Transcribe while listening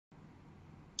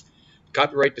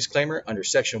Copyright disclaimer under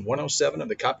Section 107 of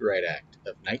the Copyright Act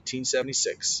of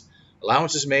 1976.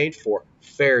 Allowance is made for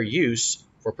fair use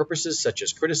for purposes such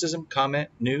as criticism, comment,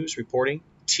 news, reporting,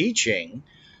 teaching,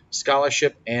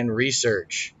 scholarship, and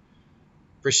research.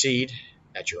 Proceed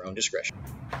at your own discretion.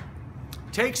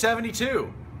 Take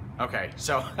 72. Okay,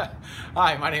 so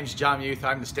hi, my name's John Youth.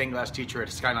 I'm the stained glass teacher at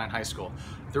Skyline High School.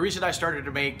 The reason I started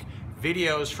to make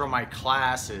videos from my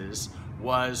classes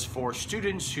was for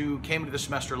students who came into the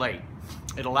semester late.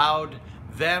 It allowed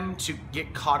them to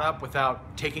get caught up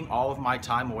without taking all of my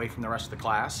time away from the rest of the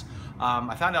class.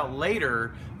 I found out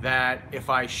later that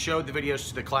if I showed the videos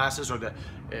to the classes, or the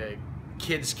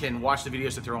kids can watch the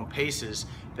videos at their own paces,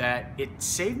 that it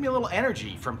saved me a little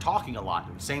energy from talking a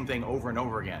lot, the same thing over and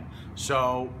over again.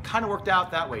 So kind of worked out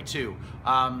that way too.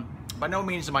 By no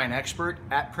means am I an expert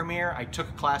at Premiere. I took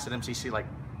a class at MCC like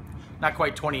not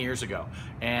quite 20 years ago,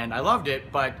 and I loved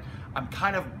it, but I'm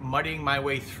kind of muddying my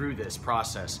way through this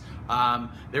process.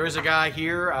 There is a guy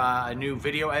here, a new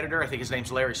video editor. I think his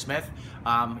name's Larry Smith.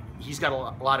 He's got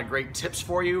a lot of great tips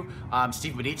for you.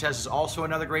 Steve Benitez is also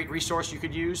another great resource you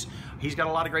could use. He's got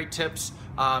a lot of great tips.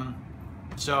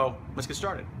 So let's get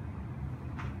started.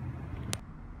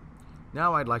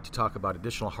 Now I'd like to talk about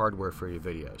additional hardware for your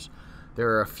videos. There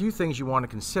are a few things you want to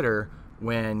consider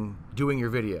when doing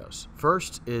your videos.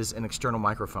 First is an external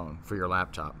microphone for your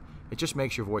laptop. It just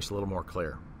makes your voice a little more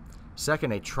clear.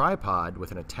 Second, a tripod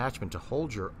with an attachment to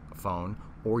hold your phone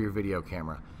or your video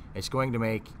camera. It's going to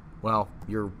make, well,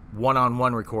 your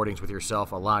one-on-one recordings with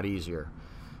yourself a lot easier.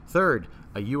 Third,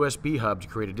 a USB hub to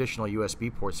create additional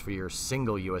USB ports for your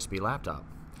single USB laptop.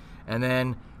 And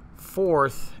then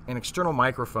fourth, an external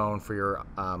microphone for your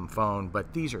phone,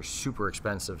 but these are super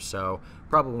expensive, so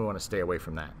probably want to stay away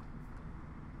from that.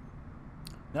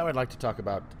 Now I'd like to talk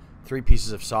about 3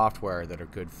 pieces of software that are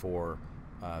good for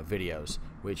videos,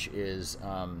 which is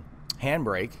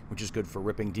Handbrake, which is good for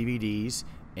ripping DVDs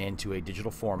into a digital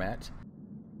format.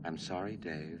 I'm sorry,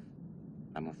 Dave.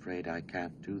 I'm afraid I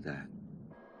can't do that.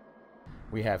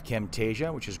 We have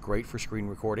Camtasia, which is great for screen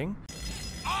recording.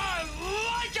 I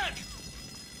like it!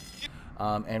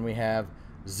 And we have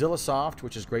Zillasoft,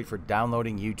 which is great for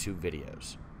downloading YouTube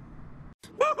videos.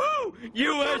 Woohoo!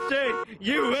 USA!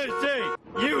 USA!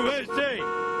 USA!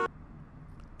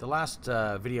 The last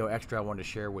video extra I wanted to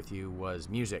share with you was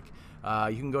music.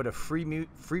 You can go to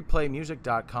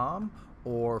freeplaymusic.com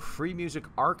or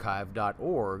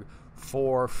freemusicarchive.org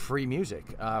for free music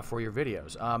for your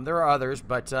videos. There are others,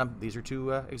 but these are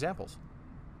 2 examples.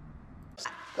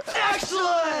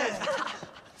 Excellent!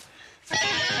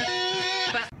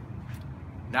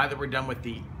 Now that we're done with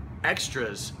the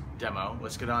extras demo,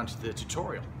 let's get on to the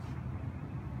tutorial.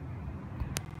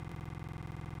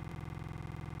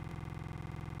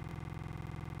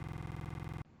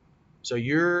 So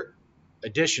your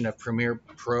edition of Premiere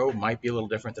Pro might be a little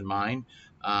different than mine.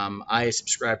 I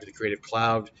subscribed to the Creative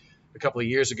Cloud a couple of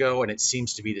years ago, and it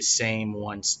seems to be the same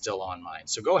one still on mine.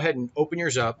 So go ahead and open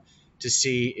yours up to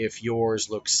see if yours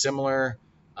looks similar,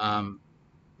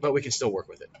 but we can still work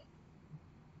with it.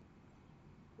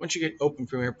 Once you get open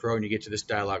Premiere Pro and you get to this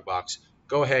dialog box,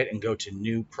 go ahead and go to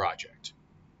New Project.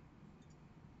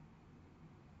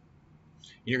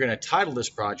 You're going to title this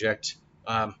project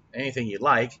anything you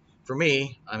like. For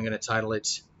me, I'm going to title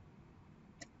it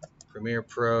Premiere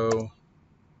Pro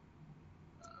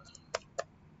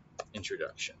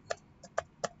Introduction.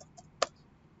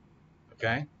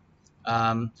 Okay.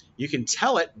 You can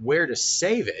tell it where to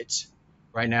save it.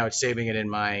 Right now it's saving it in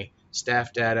my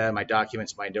staff data, my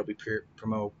documents, my Adobe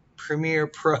Premiere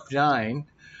Pro 9.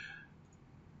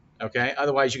 Okay.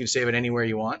 Otherwise, you can save it anywhere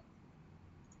you want.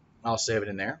 I'll save it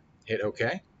in there. Hit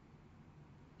OK.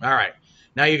 All right.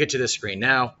 Now you get to this screen.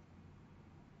 Now,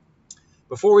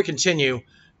 before we continue,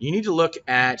 you need to look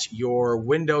at your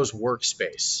Windows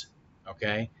workspace.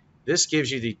 Okay. This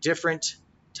gives you the different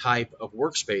type of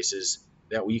workspaces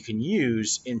that you can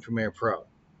use in Premiere Pro.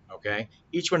 Okay.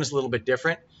 Each one is a little bit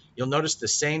different. You'll notice the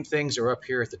same things are up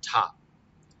here at the top.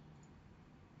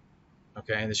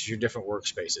 Okay. And this is your different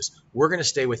workspaces. We're going to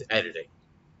stay with editing.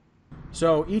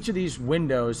 So each of these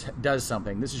windows does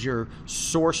something. This is your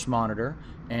source monitor,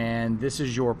 and this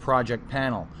is your project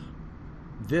panel.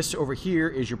 This over here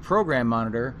is your program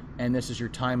monitor, and this is your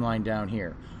timeline down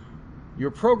here. Your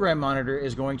program monitor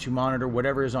is going to monitor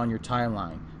whatever is on your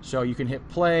timeline. So you can hit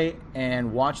play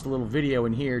and watch the little video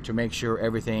in here to make sure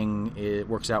everything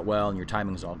works out well and your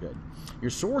timing is all good. Your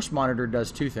source monitor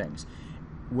does 2 things.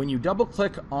 When you double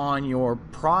click on your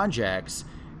projects,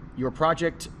 your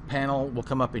project panel will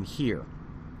come up in here.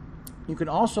 You can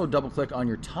also double click on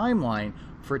your timeline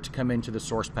for it to come into the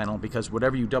source panel, because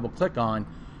whatever you double click on,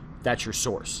 that's your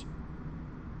source.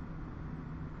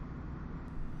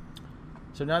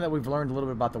 So now that we've learned a little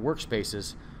bit about the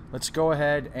workspaces, let's go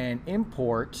ahead and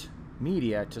import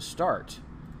media to start.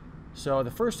 So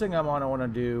the first thing I want to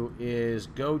do is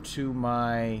go to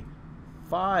my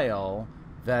file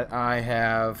that I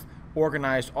have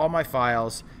organized all my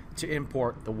files to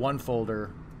import the one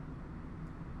folder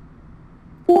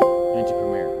into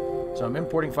Premiere. So I'm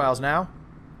importing files now.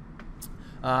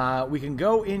 We can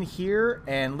go in here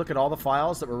and look at all the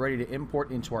files that we're ready to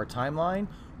import into our timeline,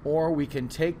 or we can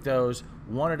take those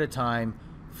one at a time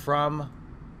from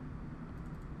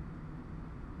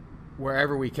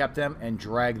wherever we kept them and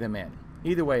drag them in.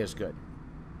 Either way is good.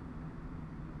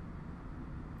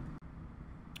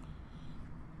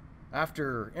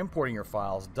 After importing your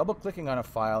files, double-clicking on a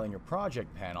file in your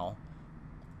project panel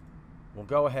will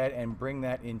go ahead and bring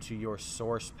that into your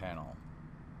source panel.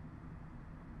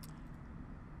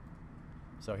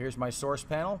 So here's my source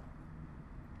panel.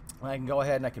 I can go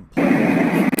ahead and I can play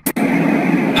that.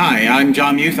 Hi, I'm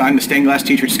John Muth. I'm the stained glass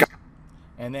teacher at Skyline.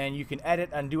 And then you can edit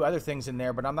and do other things in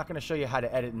there, but I'm not going to show you how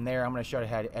to edit in there. I'm going to show you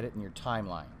how to edit in your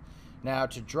timeline. Now,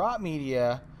 to drop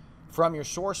media from your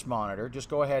source monitor, just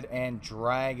go ahead and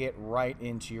drag it right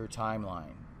into your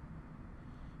timeline.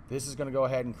 This is going to go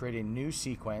ahead and create a new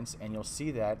sequence, and you'll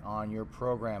see that on your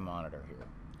program monitor here.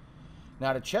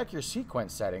 Now, to check your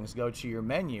sequence settings, go to your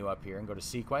menu up here and go to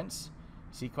Sequence,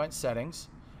 Sequence Settings,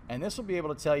 and this will be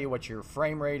able to tell you what your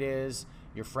frame rate is,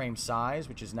 your frame size,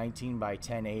 which is 19 by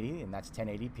 1080, and that's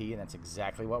 1080p, and that's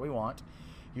exactly what we want.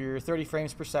 Your 30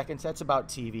 frames per second, that's about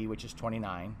TV, which is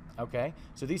 29. Okay,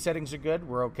 so these settings are good.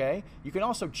 We're okay. You can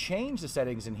also change the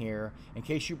settings in here in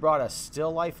case you brought a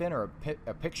still life in or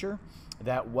a picture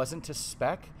that wasn't to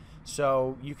spec.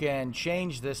 So you can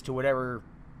change this to whatever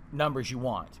numbers you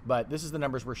want, but this is the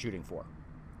numbers we're shooting for.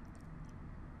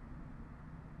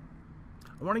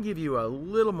 I want to give you a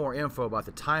little more info about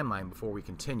the timeline before we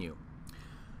continue.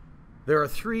 There are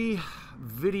 3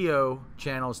 video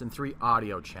channels and 3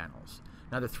 audio channels.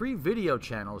 Now, the 3 video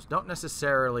channels don't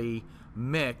necessarily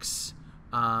mix,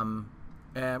 well,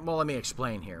 let me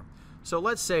explain here. So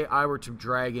let's say I were to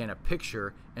drag in a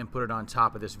picture and put it on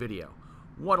top of this video.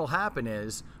 What'll happen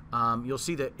is you'll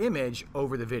see the image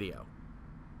over the video.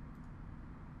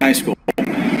 High school.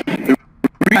 The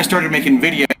reason I started making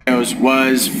videos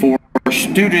was for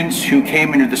students who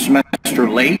came into the semester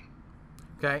late.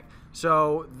 Okay,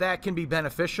 so that can be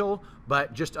beneficial,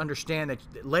 but just understand that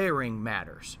layering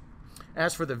matters.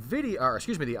 As for the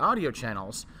the audio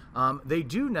channels, they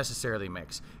do necessarily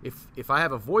mix. If I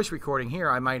have a voice recording here,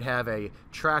 I might have a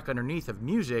track underneath of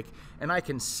music, and I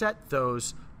can set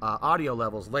those audio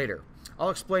levels later. I'll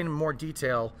explain in more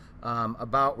detail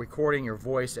about recording your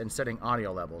voice and setting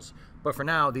audio levels, but for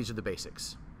now, these are the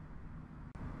basics.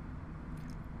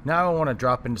 Now I want to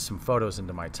drop into some photos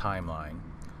into my timeline.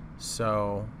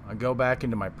 So I go back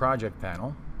into my project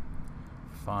panel,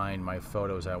 find my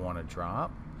photos I want to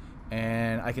drop,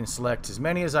 and I can select as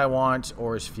many as I want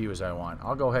or as few as I want.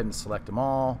 I'll go ahead and select them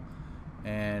all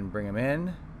and bring them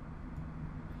in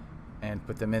and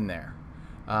put them in there.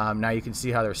 Now you can see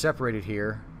how they're separated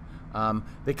here.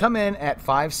 They come in at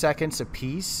 5 seconds a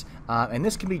piece, and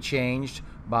this can be changed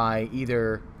by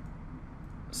either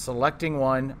selecting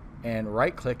one and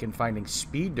right-click and finding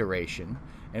speed duration,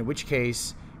 in which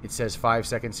case it says 5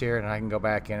 seconds here, and I can go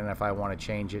back in, and if I want to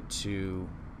change it to,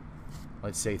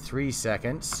 let's say, 3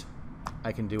 seconds,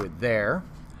 I can do it there.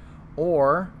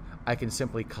 Or I can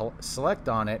simply select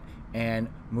on it and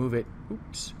move it,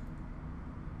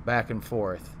 back and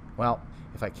forth. Well,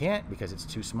 if I can't because it's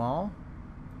too small,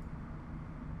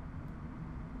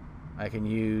 I can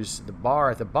use the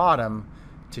bar at the bottom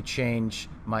to change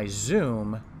my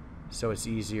zoom so it's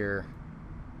easier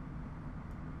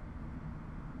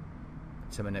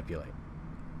to manipulate.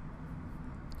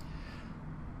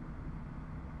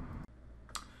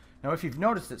 Now, if you've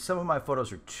noticed that some of my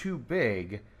photos are too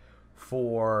big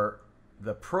for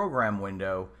the program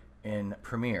window in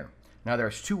Premiere. Now,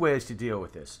 there's 2 ways to deal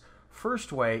with this.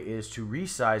 First way is to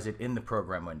resize it in the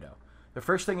program window. The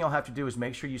first thing you'll have to do is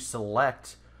make sure you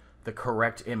select the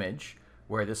correct image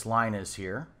where this line is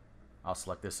here. I'll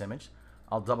select this image.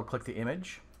 I'll double click the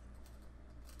image,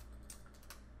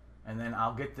 and then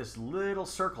I'll get this little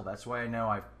circle. That's why I know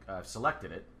I've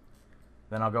selected it.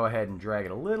 Then I'll go ahead and drag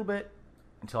it a little bit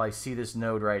until I see this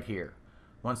node right here.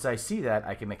 Once I see that,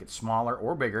 I can make it smaller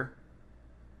or bigger.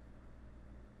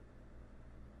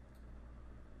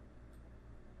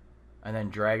 And then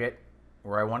drag it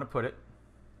where I want to put it.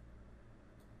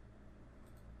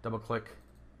 Double click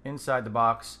inside the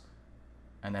box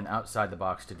and then outside the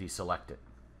box to deselect it.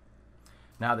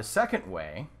 Now, the second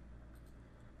way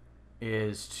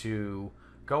is to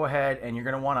go ahead and you're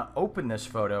going to want to open this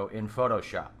photo in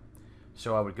Photoshop.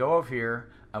 So I would go over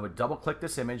here, I would double click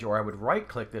this image, or I would right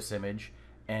click this image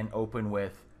and open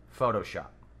with Photoshop.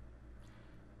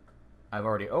 I've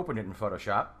already opened it in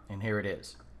Photoshop, and here it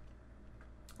is.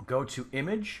 Go to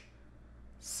Image,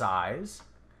 Size,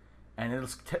 and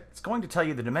it's going to tell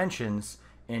you the dimensions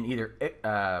in either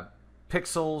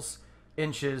pixels,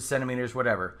 inches, centimeters,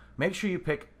 whatever. Make sure you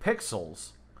pick pixels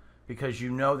because you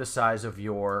know the size of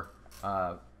your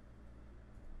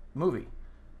movie.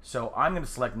 So I'm going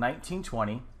to select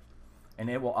 1920, and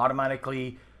it will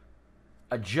automatically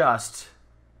adjust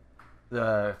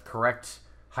the correct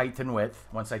height and width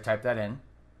once I type that in.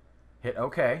 Hit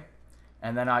OK,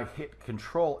 and then I hit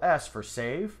Control S for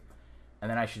save,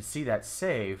 and then I should see that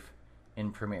save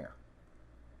in Premiere.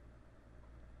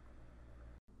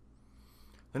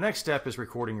 The next step is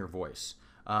recording your voice.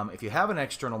 If you have an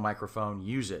external microphone,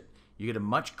 use it. You get a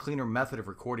much cleaner method of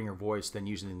recording your voice than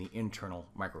using the internal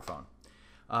microphone.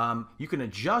 You can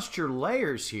adjust your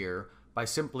layers here by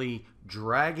simply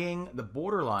dragging the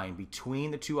borderline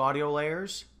between the two audio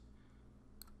layers,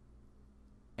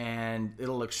 and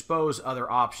it'll expose other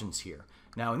options here.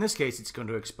 Now in this case, it's going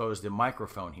to expose the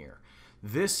microphone here.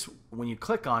 This, when you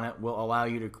click on it, will allow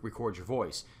you to record your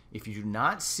voice. If you do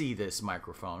not see this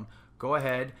microphone, go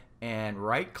ahead and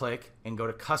right click and go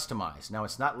to Customize. Now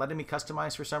it's not letting me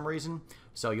customize for some reason,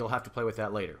 so you'll have to play with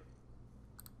that later.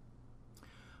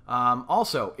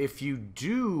 Also, if you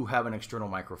do have an external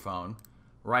microphone,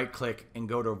 right click and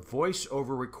go to Voice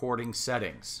over Recording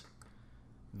Settings.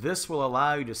 This will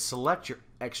allow you to select your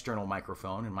external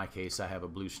microphone. In my case, I have a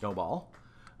blue snowball,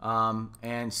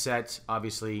 and set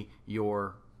obviously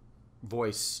your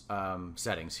voice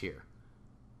settings here.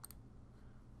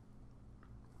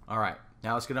 All right,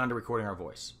 now let's get on to recording our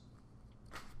voice.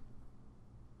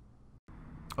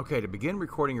 Okay, to begin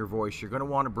recording your voice, you're going to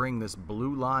want to bring this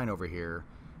blue line over here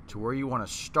to where you want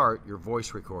to start your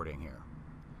voice recording here.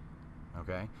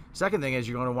 Okay. Second thing is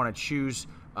you're going to want to choose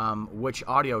which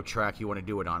audio track you want to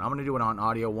do it on. I'm going to do it on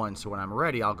audio 1, so when I'm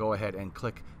ready, I'll go ahead and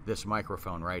click this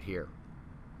microphone right here.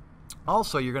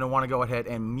 Also, you're going to want to go ahead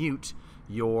and mute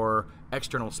your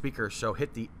external speaker, so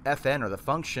hit the FN or the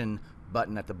function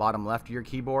button at the bottom left of your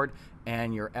keyboard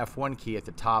and your F1 key at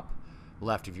the top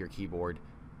left of your keyboard.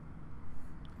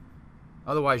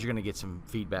 Otherwise, you're going to get some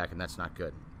feedback, and that's not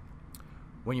good.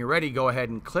 When you're ready, go ahead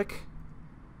and click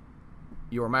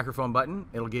your microphone button.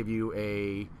 It'll give you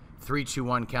a 3, 2,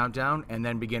 1 countdown, and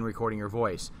then begin recording your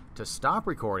voice. To stop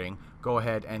recording, go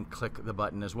ahead and click the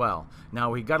button as well.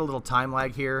 Now, we got a little time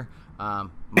lag here.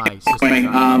 My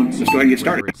system just go ahead and get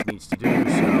started. It needs to do,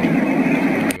 so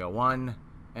here we go. 1,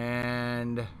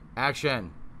 and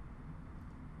action.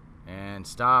 And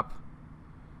stop.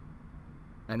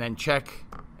 And then check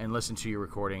and listen to your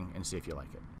recording and see if you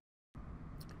like it.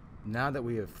 Now that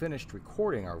we have finished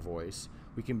recording our voice,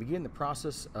 we can begin the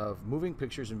process of moving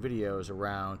pictures and videos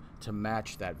around to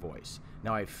match that voice.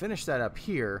 Now I finished that up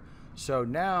here, so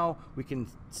now we can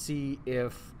see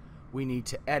if we need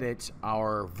to edit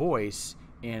our voice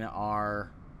in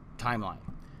our timeline.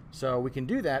 So we can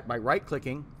do that by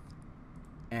right-clicking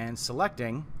and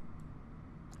selecting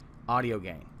audio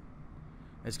gain.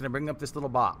 It's going to bring up this little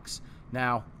box.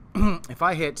 Now, if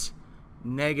I hit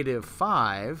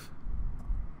 -5,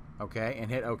 okay,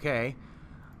 and hit OK,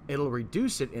 it'll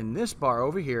reduce it in this bar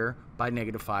over here by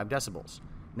 -5 decibels.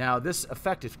 Now, this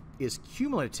effect is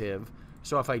cumulative,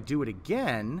 so if I do it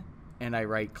again and I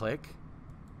right-click,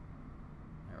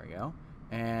 there we go,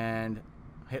 and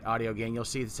hit audio gain, you'll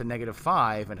see it's a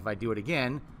 -5, and if I do it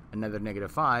again, another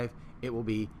 -5, it will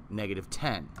be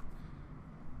 -10.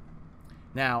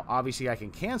 Now, obviously, I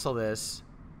can cancel this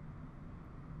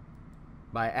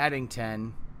by adding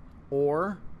 10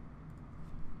 or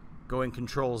going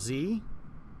Control-Z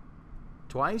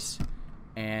twice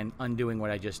and undoing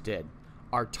what I just did.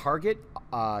 Our target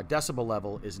decibel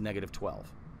level is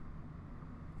 -12.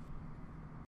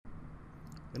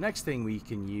 The next thing we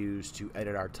can use to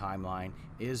edit our timeline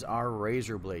is our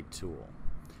razor blade tool.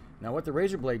 Now what the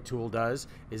razor blade tool does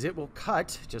is it will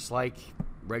cut, just like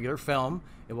regular film,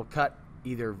 it will cut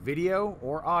either video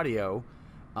or audio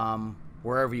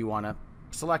wherever you want to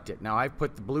select it. Now I've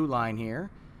put the blue line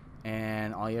here,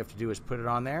 and all you have to do is put it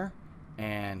on there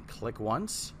and click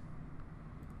once,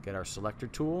 get our selector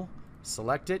tool,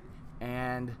 select it,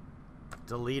 and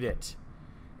delete it.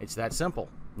 It's that simple.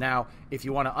 Now if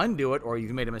you want to undo it or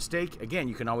you've made a mistake, again,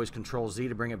 you can always Control-Z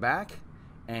to bring it back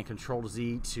and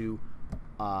Control-Z to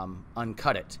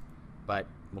uncut it, but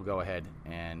we'll go ahead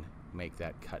and make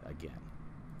that cut again.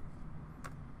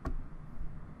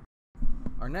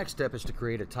 Our next step is to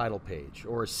create a title page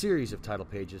or a series of title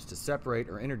pages to separate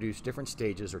or introduce different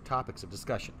stages or topics of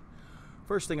discussion.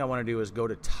 First thing I want to do is go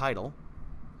to Title,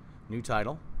 New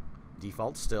Title,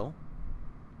 Default Still.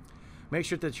 Make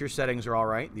sure that your settings are all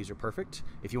right. These are perfect.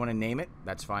 If you want to name it,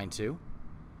 that's fine too.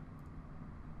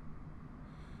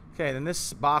 Okay, then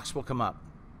this box will come up.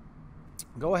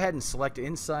 Go ahead and select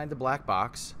inside the black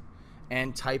box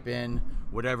and type in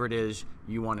whatever it is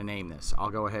you want to name this. I'll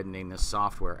go ahead and name this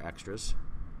Software Extras.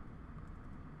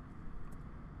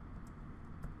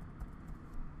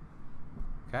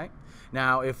 Okay.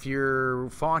 Now, if your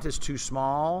font is too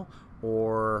small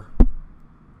or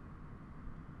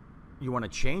you want to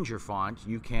change your font,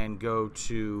 you can go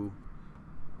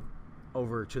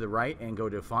over to the right and go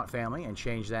to Font Family and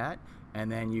change that.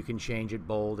 And then you can change it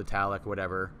bold, italic,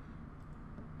 whatever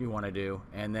you want to do.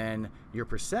 And then your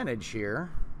percentage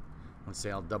here, let's say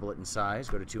I'll double it in size,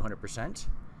 go to 200%,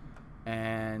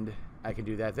 and I can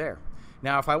do that there.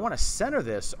 Now, if I want to center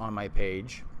this on my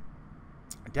page,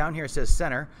 down here it says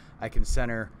center. I can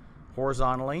center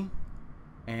horizontally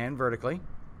and vertically,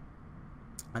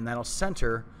 and that'll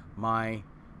center my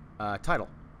title.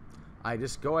 I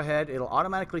just go ahead, it'll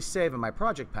automatically save in my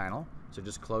project panel, so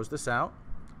just close this out,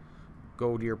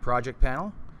 go to your project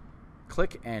panel,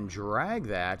 click and drag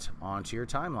that onto your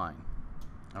timeline.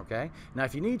 Okay, now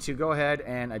if you need to, go ahead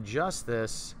and adjust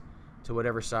this to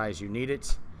whatever size you need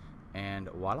it, and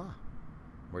voila,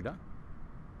 we're done.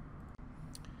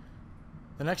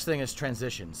 The next thing is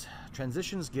transitions.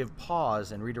 Transitions give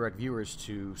pause and redirect viewers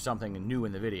to something new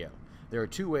in the video. There are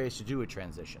two ways to do a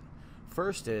transition.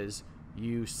 First is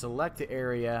you select the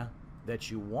area that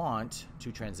you want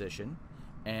to transition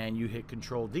and you hit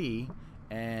Control D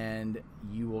and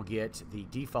you will get the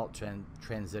default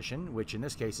transition, which in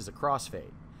this case is a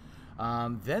crossfade.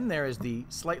 Then there is the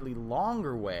slightly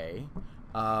longer way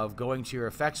of going to your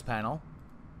effects panel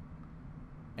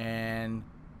and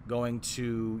going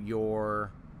to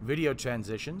your video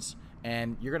transitions,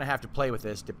 and you're going to have to play with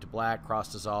this. Dip to black,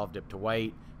 cross dissolve, dip to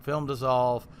white, film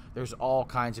dissolve. There's all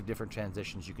kinds of different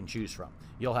transitions you can choose from.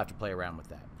 You'll have to play around with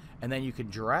that. And then you can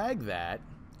drag that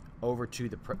over to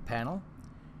the panel,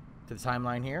 to the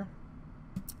timeline here,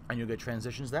 and you'll get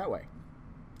transitions that way.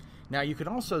 Now you can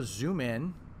also zoom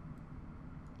in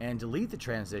and delete the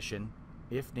transition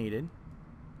if needed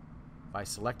by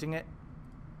selecting it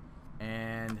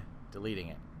and deleting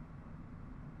it.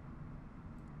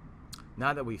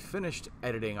 Now that we've finished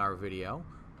editing our video,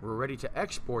 we're ready to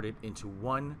export it into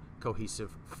one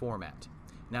cohesive format.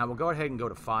 Now we'll go ahead and go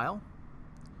to File,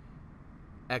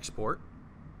 Export,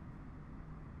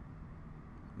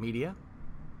 Media,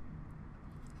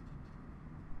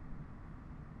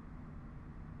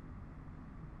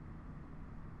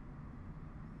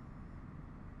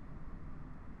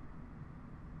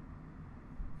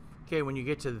 okay, when you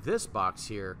get to this box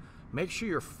here, make sure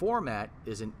your format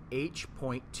is an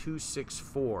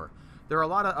H.264. There are a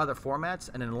lot of other formats,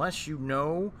 and unless you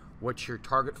know what your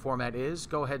target format is,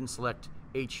 go ahead and select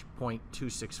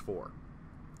H.264.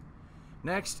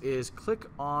 Next is click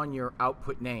on your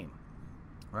output name.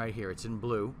 Right here, it's in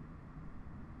blue.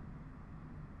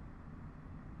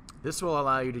 This will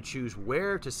allow you to choose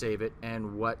where to save it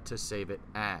and what to save it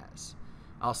as.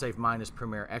 I'll save mine as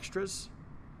Premiere Extras.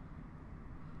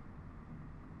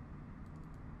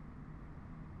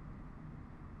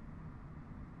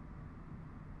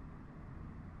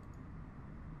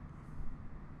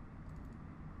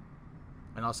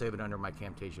 And I'll save it under my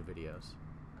Camtasia videos.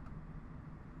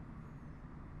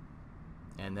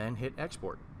 And then hit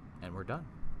export, and we're done.